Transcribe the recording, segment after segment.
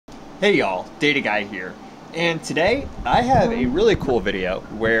Hey y'all, Data Guy here. And today I have a really cool video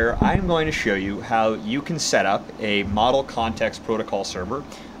where I'm going to show you how you can set up a model context protocol server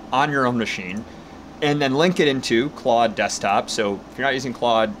on your own machine and then link it into Claude Desktop. So if you're not using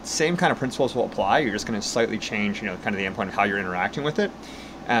Claude, same kind of principles will apply. You're just going to slightly change, kind of the endpoint of how you're interacting with it.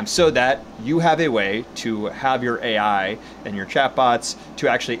 So that you have a way to have your AI and your chatbots to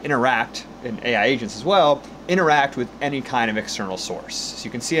actually interact, and AI agents as well, interact with any kind of external source. So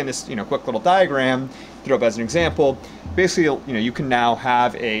you can see in this quick little diagram, throw up as an example, basically you can now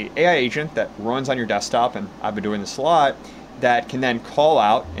have a AI agent that runs on your desktop, and I've been doing this a lot, that can then call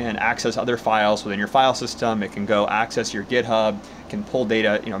out and access other files within your file system. It can go access your GitHub, can pull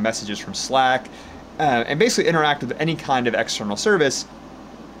data, messages from Slack, and basically interact with any kind of external service,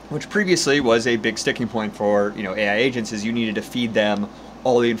 which previously was a big sticking point for AI agents, is you needed to feed them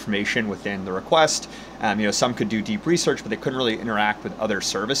all the information within the request. Some could do deep research, but they couldn't really interact with other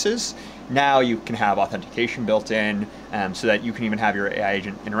services. Now you can have authentication built in, so that you can even have your AI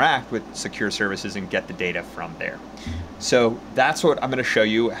agent interact with secure services and get the data from there. So that's what I'm going to show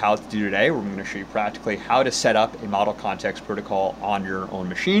you how to do today. We're going to show you practically how to set up a model context protocol on your own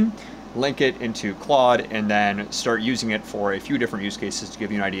machine, link it into Claude, and then start using it for a few different use cases to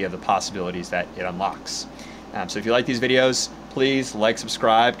give you an idea of the possibilities that it unlocks. So if you like these videos, please like,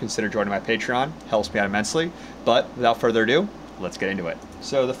 subscribe, consider joining my Patreon. Helps me out immensely. But without further ado, let's get into it.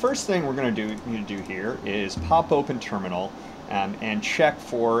 So the first thing we're going to need to do here is pop open terminal and check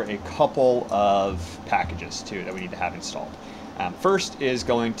for a couple of packages too that we need to have installed. First is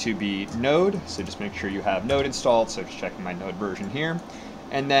going to be Node, so just make sure you have Node installed, so just checking my Node version here.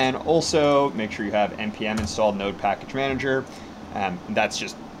 And then also make sure you have npm installed, Node Package Manager. That's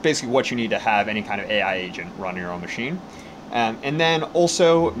just basically what you need to have any kind of AI agent run your own machine. And then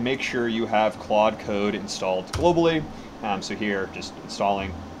also make sure you have Claude Code installed globally. So here, just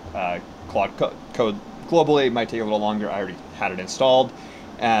installing Claude Code globally. It might take a little longer. I already had it installed.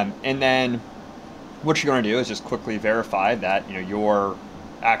 And then what you're going to do is just quickly verify that your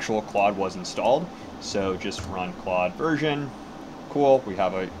actual Claude was installed. So just run Claude version. Cool, we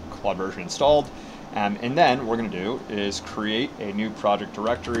have a Claude version installed. And then what we're going to do is create a new project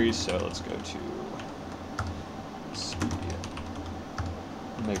directory. So let's go to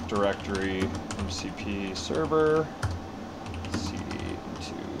make directory MCP server, cd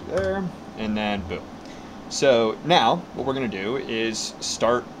into there, and then boom. So now what we're going to do is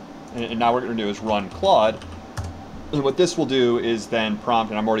start, and now what we're going to do is run Claude. And what this will do is then prompt,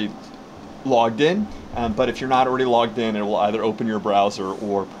 and I'm already logged in, but if you're not already logged in, it will either open your browser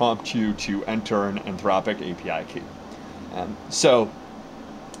or prompt you to enter an Anthropic API key. So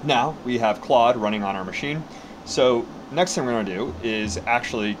now we have Claude running on our machine. So next thing we're going to do is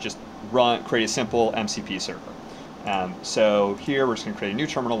actually just create a simple MCP server. So here we're just going to create a new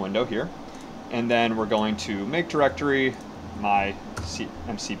terminal window here, and then we're going to make directory my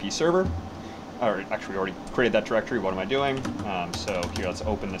MCP server. Or actually, we already created that directory. What am I doing? So here, let's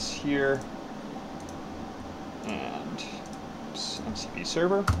open this here. And MCP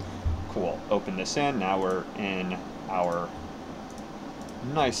server. Cool. Open this in. Now we're in our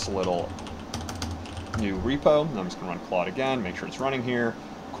nice little new repo. I'm just going to run Claude again, make sure it's running here.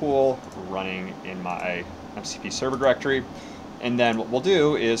 Cool. We're running in my MCP server directory. And then what we'll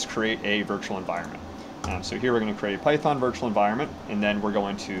do is create a virtual environment. So here we're going to create a Python virtual environment, and then we're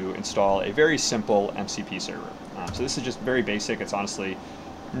going to install a very simple MCP server. So this is just very basic. It's honestly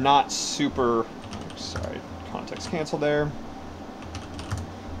not super, sorry, context cancel there.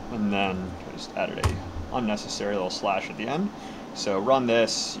 And then I just added a unnecessary little slash at the end. So run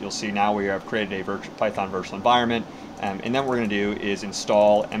this, you'll see now we have created a Python virtual environment, and then what we're going to do is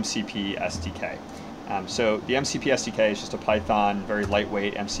install MCP SDK. So the MCP SDK is just a Python, very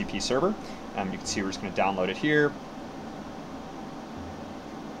lightweight MCP server. You can see we're just going to download it here.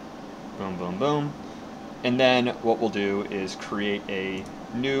 Boom, boom, boom. And then what we'll do is create a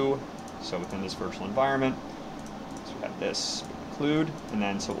new, so within this virtual environment, so we have this include, and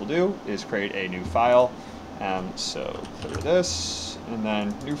then so what we'll do is create a new file. So clear this, and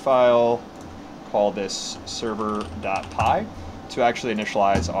then new file, call this server.py to actually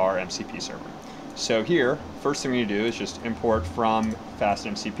initialize our MCP server. So here, first thing we need to do is just import from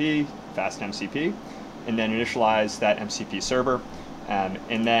fastMCP, and then initialize that MCP server.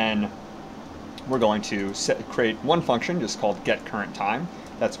 And then we're going to create one function just called getCurrentTime.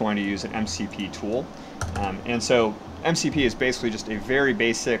 That's going to use an MCP tool. And so MCP is basically just a very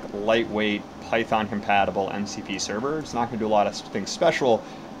basic, lightweight, Python-compatible MCP server. It's not going to do a lot of things special,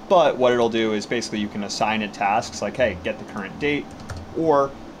 but what it'll do is basically you can assign it tasks like, hey, get the current date,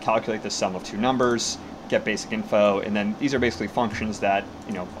 or calculate the sum of two numbers, get basic info, and then these are basically functions that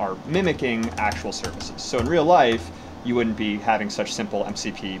are mimicking actual services. So in real life, you wouldn't be having such simple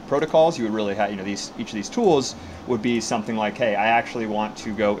MCP protocols. You would really have, each of these tools would be something like, hey, I actually want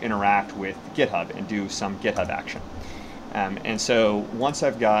to go interact with GitHub and do some GitHub action. And so once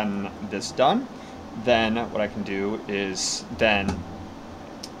I've gotten this done, then what I can do is then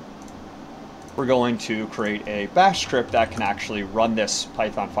we're going to create a bash script that can actually run this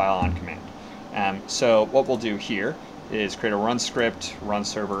Python file on command. So what we'll do here is create a run script, run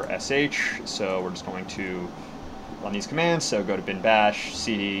server sh. So we're just going to run these commands. So go to bin bash,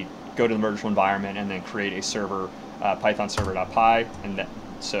 cd, go to the virtual environment, and then create a server, python server.py. And then,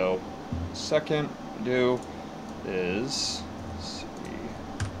 so second do is, let's see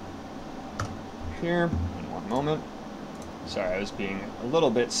here, in one moment. Sorry, I was being a little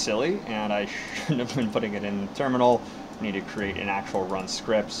bit silly, and I shouldn't have been putting it in the terminal. I need to create an actual run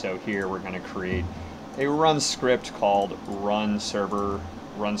script. So here we're going to create a run script called run server.sh.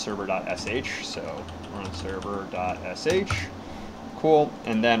 So run server.sh. Cool.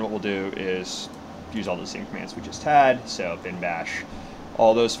 And then what we'll do is use all the same commands we just had. So bin bash,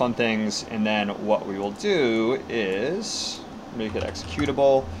 all those fun things. And then what we will do is make it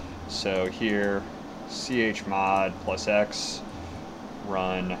executable. So here, chmod plus x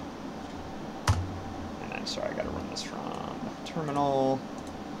run, and then sorry, I got to run this from terminal.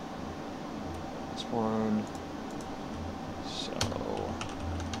 This one. So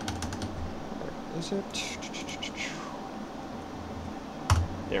where is it?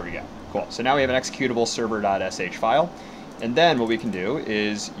 There we go. Cool. So now we have an executable server.sh file, and then what we can do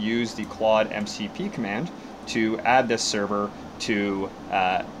is use the Claude MCP command to add this server to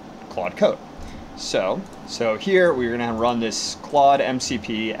Claude code. So here we're going to run this Claude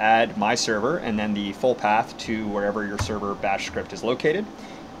MCP add my server, and then the full path to wherever your server bash script is located.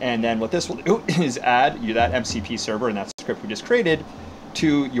 And then what this will do is add that MCP server and that script we just created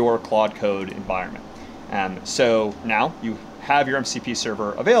to your Claude code environment. So now you have your MCP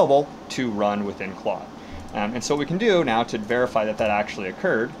server available to run within Claude. And so what we can do now to verify that that actually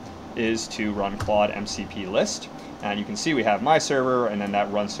occurred is to run Claude MCP list. And you can see we have my server and then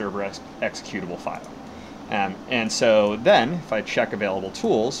that run server executable file. And so then if I check available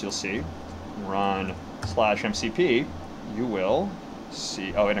tools, you'll see run /MCP, you will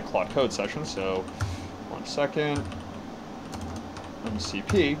see, oh, in a Claude code session. So 1 second,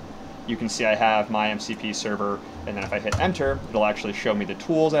 MCP, you can see I have my MCP server, and then if I hit enter, it'll actually show me the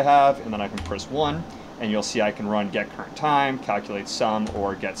tools I have, and then I can press 1, and you'll see I can run get current time, calculate sum,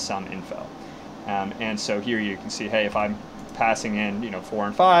 or get sum info. And so here you can see, hey, if I'm passing in 4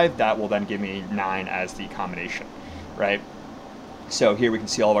 and 5, that will then give me 9 as the combination, right? So here we can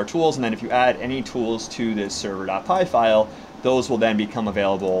see all of our tools, and then if you add any tools to this server.py file, those will then become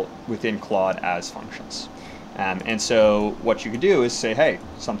available within Claude as functions. And so what you could do is say, hey,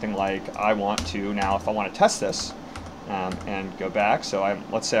 something like I want to now, if I want to test this and go back, so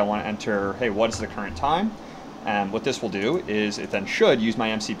let's say I want to enter, hey, what is the current time? And what this will do is it then should use my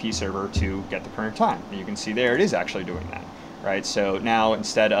MCP server to get the current time. And you can see there it is actually doing that, right? So now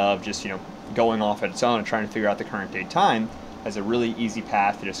instead of just going off at its own and trying to figure out the current date time, has a really easy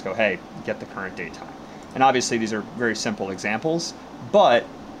path to just go, hey, get the current date time. And obviously these are very simple examples, but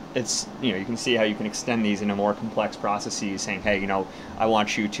it's, you can see how you can extend these into more complex processes, saying, hey, I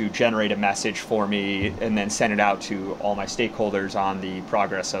want you to generate a message for me and then send it out to all my stakeholders on the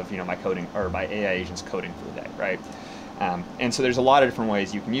progress of, my coding or my AI agent's coding for the day, right? And so there's a lot of different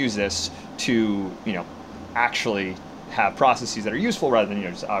ways you can use this to, actually have processes that are useful rather than,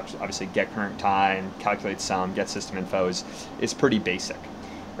 just obviously get current time, calculate sum, get system info is pretty basic,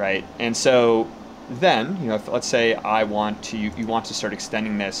 right? And so then, if, let's say you want to start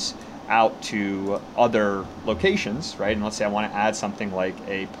extending this out to other locations, right? And let's say I want to add something like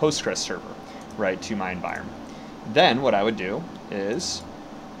a Postgres server, right, to my environment. Then what I would do is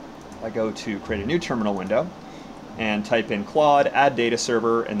I go to create a new terminal window and type in Claude, add data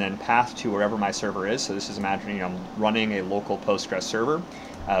server, and then path to wherever my server is. So this is imagining I'm running a local Postgres server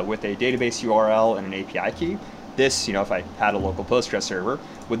with a database URL and an API key. This, if I had a local Postgres server,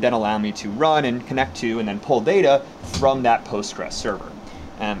 would then allow me to run and connect to and then pull data from that Postgres server.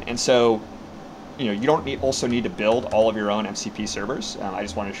 And so, you don't also need to build all of your own MCP servers. I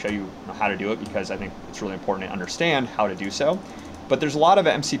just wanted to show you how to do it because I think it's really important to understand how to do so. But there's a lot of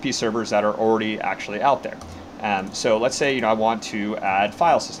MCP servers that are already actually out there. So let's say, I want to add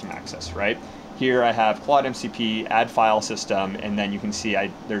file system access, right? Here I have Claude MCP, add file system, and then you can see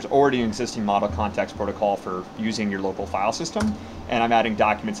there's already an existing model context protocol for using your local file system, and I'm adding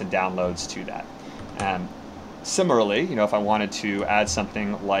documents and downloads to that. Similarly, if I wanted to add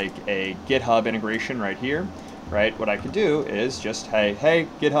something like a GitHub integration right here, right, what I could do is just, hey,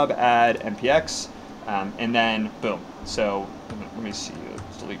 GitHub add npx, and then boom. So let me see,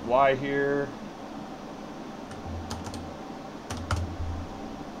 let's delete Y here.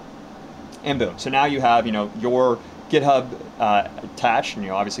 And boom. So now you have, your GitHub attached, and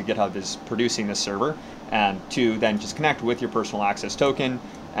obviously GitHub is producing this server, to then just connect with your personal access token.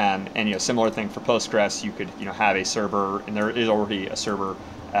 And similar thing for Postgres, you could have a server, and there is already a server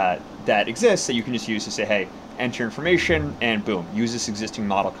that exists that you can just use to say, hey, enter information, and boom, use this existing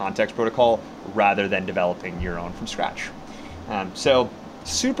model context protocol rather than developing your own from scratch. So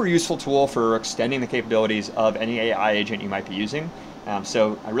super useful tool for extending the capabilities of any AI agent you might be using.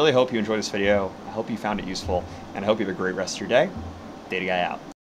 So I really hope you enjoyed this video. I hope you found it useful, and I hope you have a great rest of your day. Data Guy out.